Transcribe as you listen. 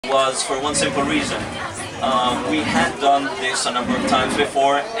was for one simple reason. We had done this a number of times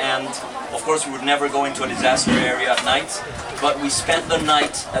before, and of course we would never go into a disaster area at night, but we spent the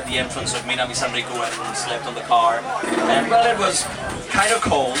night at the entrance of Minami Sanriku and slept on the car, and well, it was kind of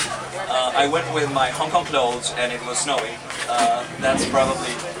cold. I went with my Hong Kong clothes and it was snowing. That's probably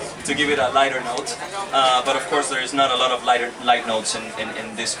to give it a lighter note, but of course there is not a lot of light notes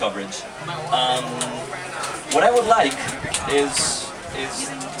in this coverage. What I would like is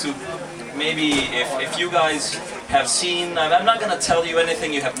to maybe, if you guys have seen, I'm not going to tell you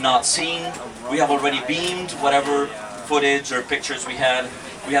anything you have not seen. We have already beamed whatever footage or pictures we had.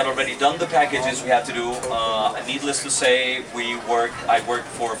 We had already done the packages we had to do. Needless to say, I work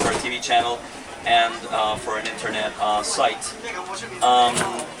for a TV channel and for an internet site.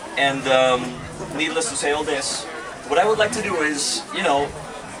 Needless to say all this, what I would like to do is,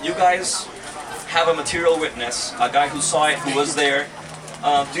 you guys have a material witness, a guy who saw it, who was there.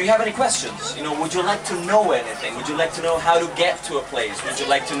 Do you have any questions? Would you like to know anything? Would you like to know how to get to a place? Would you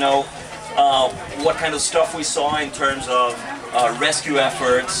like to know what kind of stuff we saw in terms of rescue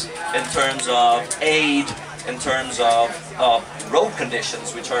efforts, in terms of aid, in terms of road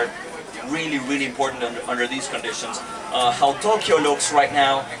conditions, which are really, really important under these conditions, how Tokyo looks right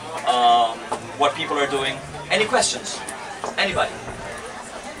now, what people are doing. Any questions? Anybody?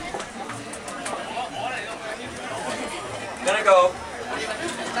 Gonna go.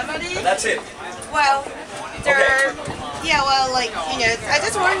 That's it. Well, Okay. yeah, well, I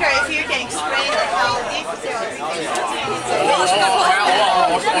just wonder if you can explain how difficult it is.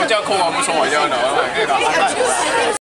 我即刻 call 我冇所謂啫，嗱，跟住